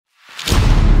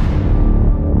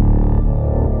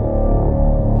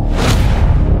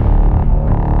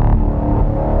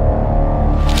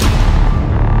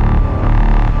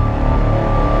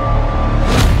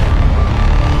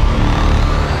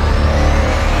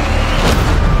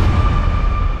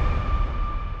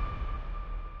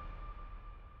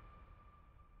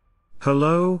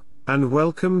Hello, and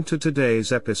welcome to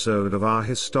today's episode of our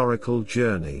historical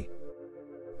journey.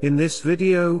 In this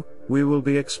video, we will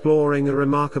be exploring a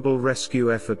remarkable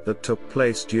rescue effort that took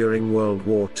place during World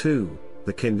War II,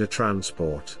 the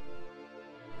Kindertransport.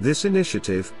 This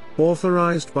initiative,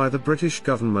 authorized by the British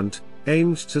government,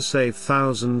 aimed to save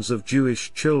thousands of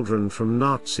Jewish children from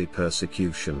Nazi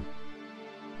persecution.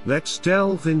 Let's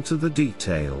delve into the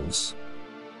details.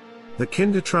 The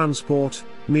Kindertransport,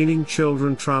 meaning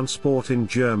children transport in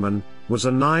German, was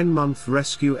a 9-month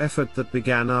rescue effort that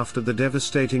began after the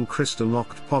devastating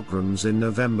Kristallnacht pogroms in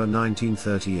November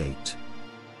 1938.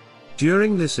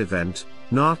 During this event,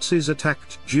 Nazis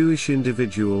attacked Jewish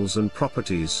individuals and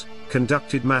properties,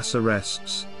 conducted mass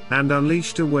arrests, and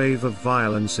unleashed a wave of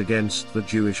violence against the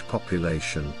Jewish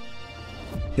population.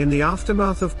 In the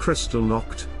aftermath of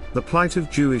Kristallnacht, the plight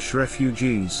of Jewish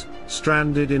refugees,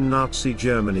 stranded in Nazi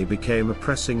Germany, became a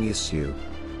pressing issue.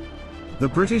 The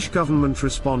British government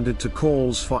responded to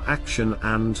calls for action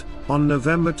and, on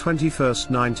November 21,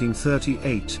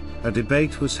 1938, a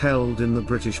debate was held in the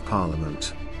British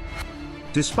Parliament.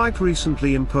 Despite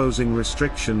recently imposing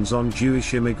restrictions on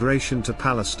Jewish immigration to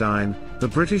Palestine, the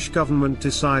British government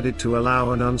decided to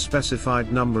allow an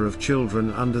unspecified number of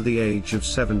children under the age of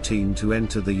 17 to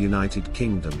enter the United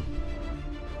Kingdom.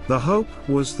 The hope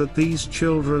was that these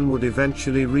children would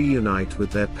eventually reunite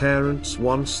with their parents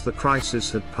once the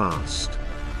crisis had passed.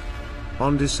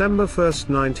 On December 1,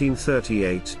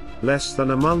 1938, less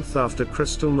than a month after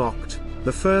Kristallnacht,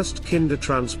 the first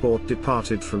Kindertransport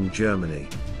departed from Germany.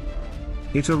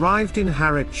 It arrived in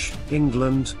Harwich,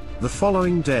 England, the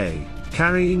following day,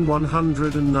 carrying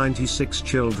 196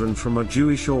 children from a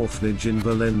Jewish orphanage in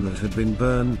Berlin that had been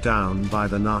burned down by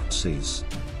the Nazis.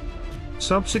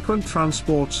 Subsequent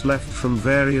transports left from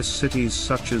various cities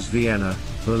such as Vienna,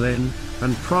 Berlin,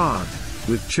 and Prague,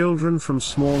 with children from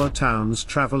smaller towns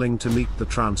traveling to meet the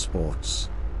transports.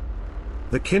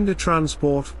 The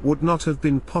Kindertransport would not have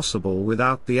been possible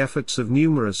without the efforts of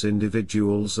numerous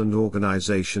individuals and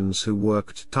organizations who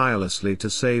worked tirelessly to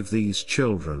save these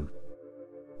children.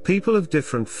 People of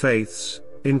different faiths,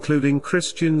 including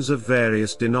Christians of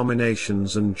various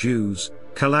denominations and Jews,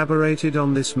 collaborated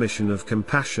on this mission of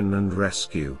compassion and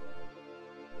rescue.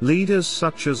 Leaders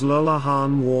such as Lola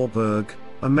Hahn Warburg,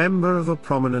 a member of a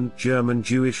prominent German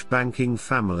Jewish banking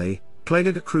family, played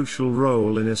a crucial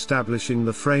role in establishing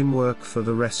the framework for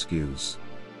the rescues.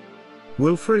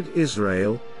 Wilfried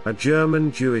Israel, a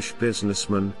German Jewish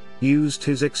businessman, used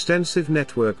his extensive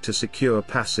network to secure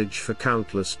passage for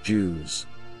countless Jews.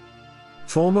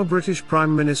 Former British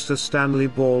Prime Minister Stanley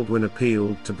Baldwin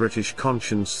appealed to British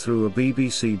conscience through a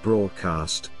BBC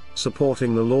broadcast,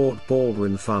 supporting the Lord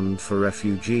Baldwin Fund for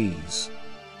Refugees.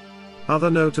 Other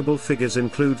notable figures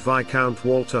include Viscount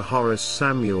Walter Horace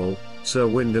Samuel, Sir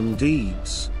Wyndham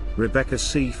Deeds, Rebecca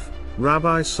Seif,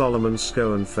 Rabbi Solomon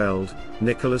Schoenfeld,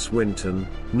 Nicholas Winton,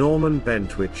 Norman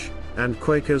Bentwich, and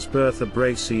Quakers Bertha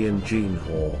Bracey and Jean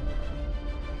Hoare.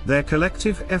 Their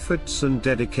collective efforts and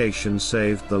dedication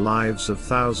saved the lives of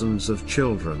thousands of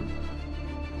children.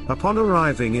 Upon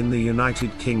arriving in the United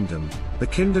Kingdom, the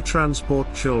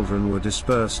Kindertransport children were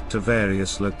dispersed to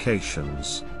various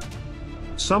locations.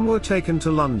 Some were taken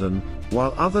to London,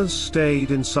 while others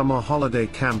stayed in summer holiday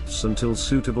camps until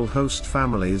suitable host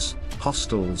families,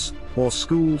 hostels, or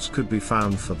schools could be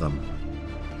found for them.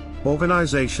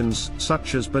 Organizations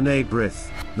such as B'nai B'rith,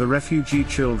 the Refugee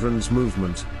Children's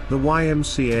Movement, the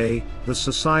YMCA, the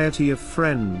Society of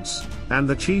Friends, and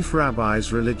the Chief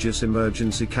Rabbi's Religious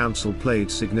Emergency Council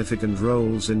played significant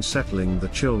roles in settling the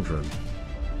children.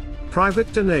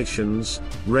 Private donations,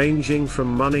 ranging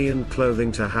from money and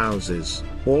clothing to houses,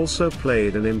 also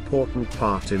played an important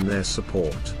part in their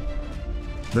support.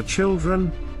 The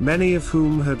children, many of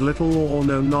whom had little or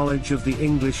no knowledge of the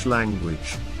English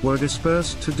language, were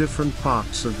dispersed to different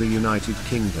parts of the United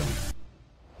Kingdom.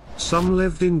 Some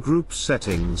lived in group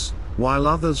settings, while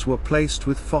others were placed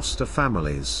with foster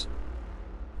families.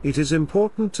 It is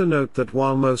important to note that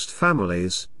while most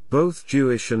families, both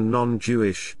Jewish and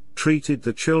non-Jewish, treated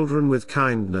the children with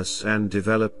kindness and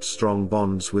developed strong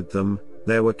bonds with them,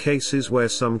 there were cases where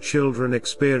some children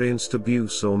experienced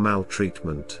abuse or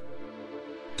maltreatment.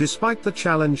 Despite the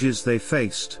challenges they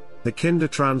faced, the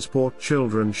Kindertransport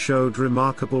children showed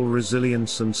remarkable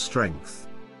resilience and strength.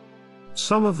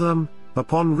 Some of them,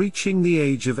 upon reaching the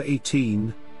age of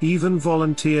 18, even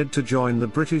volunteered to join the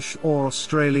British or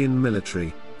Australian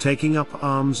military, taking up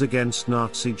arms against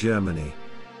Nazi Germany.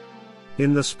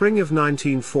 In the spring of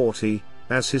 1940,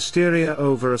 as hysteria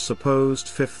over a supposed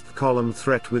fifth column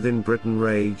threat within Britain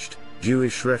raged,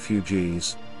 Jewish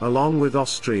refugees, along with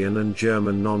Austrian and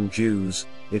German non-Jews,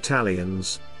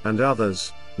 Italians, and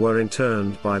others, were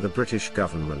interned by the British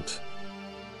government.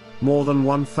 More than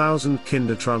 1,000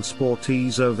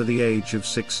 Kindertransportees over the age of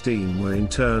 16 were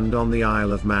interned on the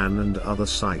Isle of Man and other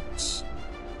sites.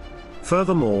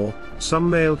 Furthermore, some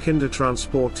male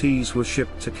Kindertransportees were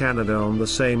shipped to Canada on the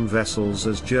same vessels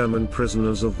as German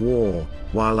prisoners of war,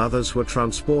 while others were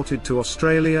transported to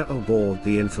Australia aboard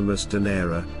the infamous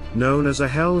Danera, known as a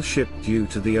hell ship due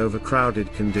to the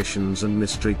overcrowded conditions and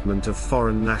mistreatment of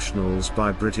foreign nationals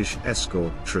by British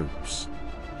escort troops.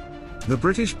 The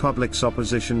British public's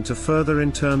opposition to further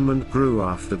internment grew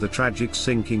after the tragic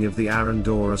sinking of the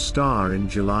Arandora Star in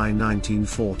July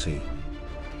 1940.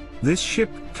 This ship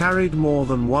carried more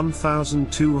than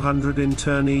 1,200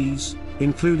 internees,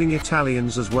 including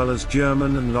Italians as well as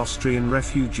German and Austrian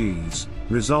refugees,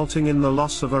 resulting in the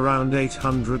loss of around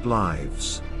 800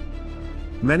 lives.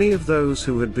 Many of those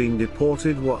who had been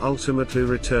deported were ultimately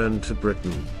returned to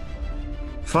Britain.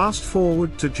 Fast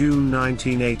forward to June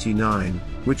 1989,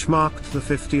 which marked the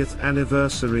 50th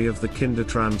anniversary of the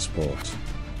Kindertransport.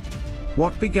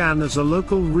 What began as a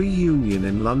local reunion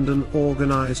in London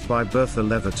organised by Bertha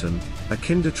Leverton, a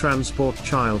Kindertransport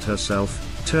child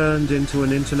herself, turned into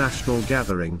an international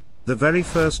gathering, the very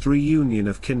first reunion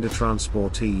of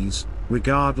Kindertransportees,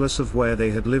 regardless of where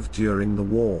they had lived during the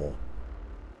war.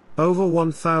 Over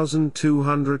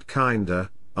 1,200 Kinder,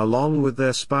 along with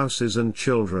their spouses and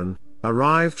children,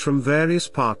 arrived from various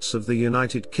parts of the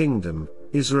United Kingdom,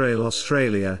 Israel,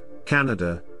 Australia,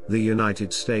 Canada, the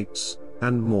United States,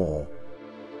 and more.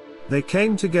 They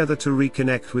came together to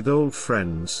reconnect with old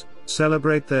friends,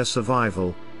 celebrate their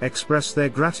survival, express their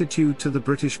gratitude to the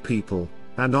British people,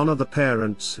 and honor the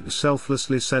parents who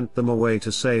selflessly sent them away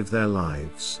to save their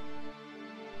lives.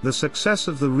 The success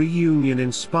of the reunion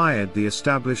inspired the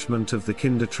establishment of the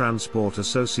Kindertransport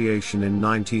Association in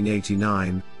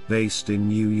 1989, based in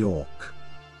New York.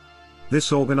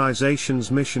 This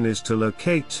organization's mission is to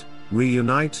locate,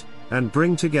 reunite, and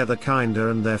bring together Kinder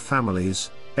and their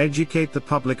families, educate the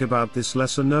public about this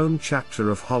lesser-known chapter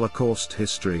of Holocaust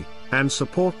history, and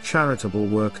support charitable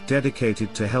work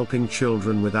dedicated to helping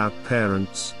children without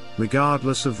parents,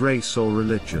 regardless of race or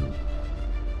religion.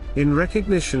 In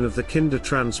recognition of the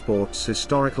Kindertransport's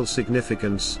historical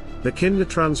significance, the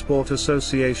Kindertransport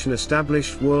Association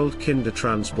established World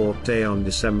Kindertransport Day on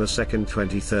December 2,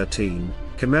 2013,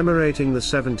 commemorating the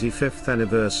 75th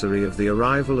anniversary of the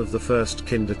arrival of the first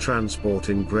Kindertransport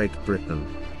in Great Britain.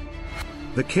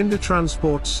 The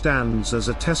Kindertransport stands as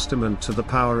a testament to the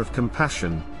power of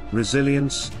compassion,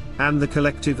 resilience, and the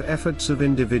collective efforts of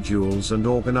individuals and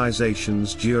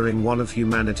organizations during one of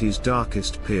humanity's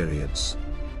darkest periods.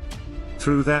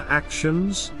 Through their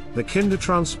actions, the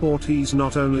Kindertransportees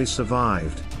not only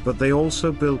survived, but they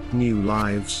also built new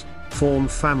lives,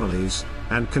 formed families,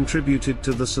 and contributed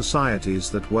to the societies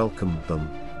that welcomed them.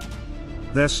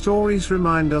 Their stories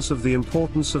remind us of the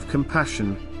importance of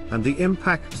compassion, and the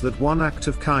impact that one act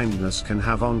of kindness can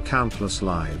have on countless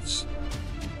lives.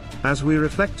 As we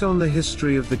reflect on the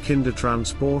history of the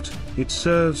Kindertransport, it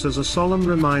serves as a solemn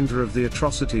reminder of the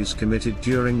atrocities committed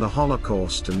during the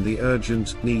Holocaust and the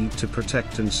urgent need to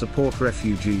protect and support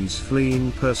refugees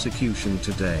fleeing persecution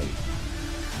today.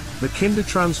 The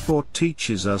Kindertransport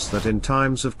teaches us that in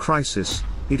times of crisis,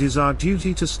 it is our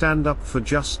duty to stand up for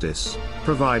justice,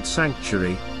 provide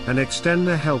sanctuary, and extend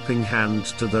a helping hand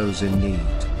to those in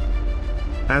need.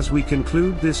 As we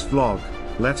conclude this vlog,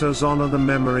 let us honor the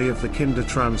memory of the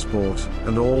Kindertransport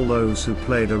and all those who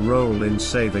played a role in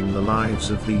saving the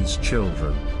lives of these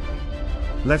children.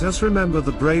 Let us remember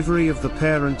the bravery of the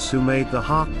parents who made the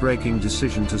heartbreaking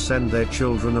decision to send their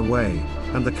children away,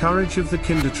 and the courage of the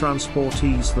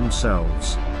Kindertransportees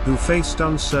themselves, who faced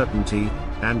uncertainty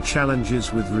and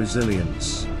challenges with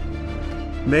resilience.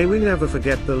 May we never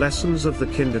forget the lessons of the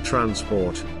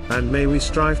Kindertransport, and may we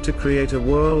strive to create a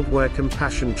world where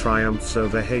compassion triumphs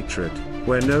over hatred,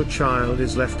 where no child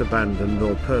is left abandoned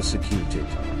or persecuted.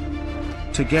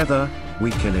 Together, we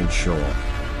can ensure.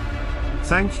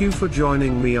 Thank you for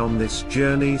joining me on this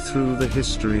journey through the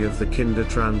history of the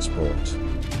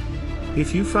Kindertransport.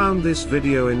 If you found this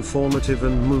video informative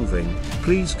and moving,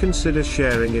 please consider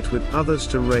sharing it with others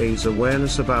to raise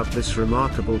awareness about this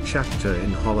remarkable chapter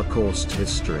in Holocaust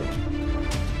history.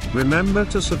 Remember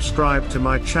to subscribe to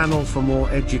my channel for more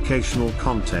educational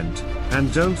content,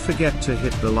 and don't forget to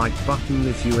hit the like button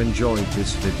if you enjoyed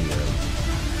this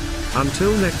video.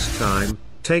 Until next time,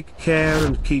 take care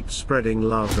and keep spreading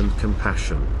love and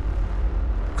compassion.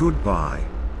 Goodbye.